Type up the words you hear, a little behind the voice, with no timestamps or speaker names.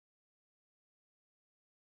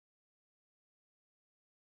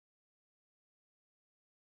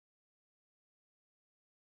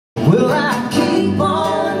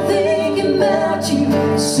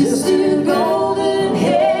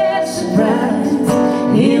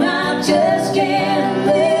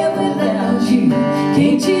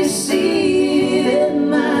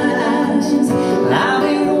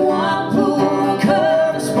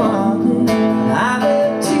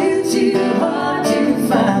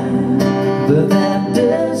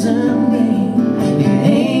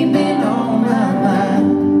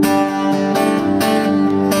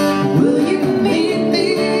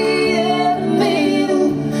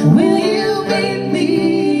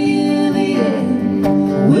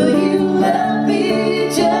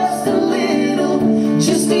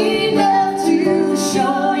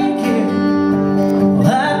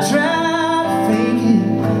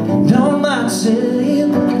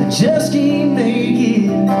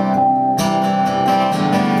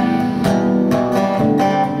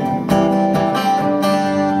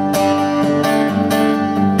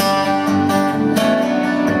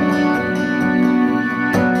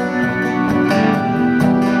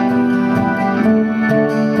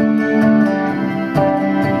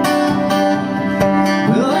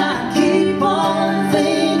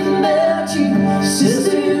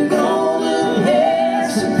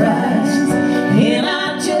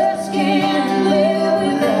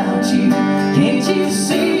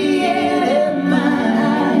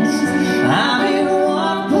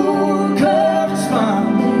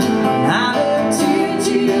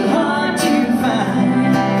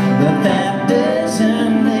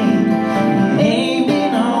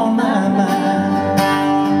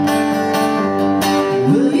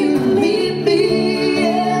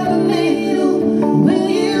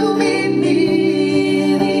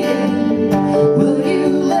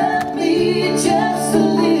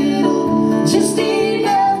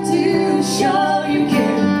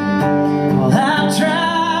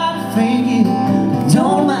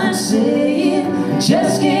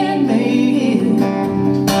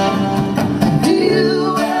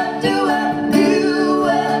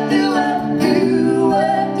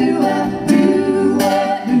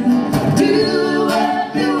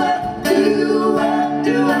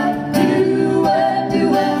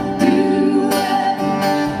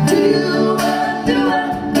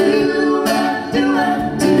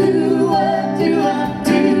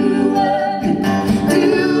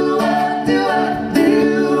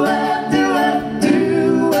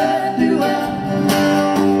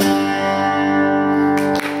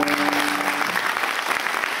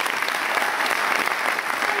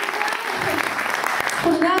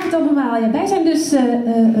het dan normaal? Ja, wij zijn dus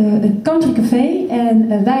een country café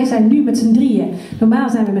en wij zijn nu met z'n drieën. Normaal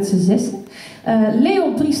zijn we met z'n zessen.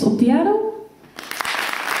 Leon Priest op piano.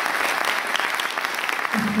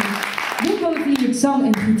 Vliert zang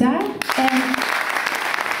en gitaar.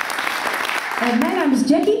 En mijn naam is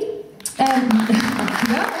Jacky. En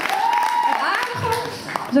ja, aardig.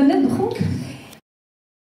 We zijn net begonnen.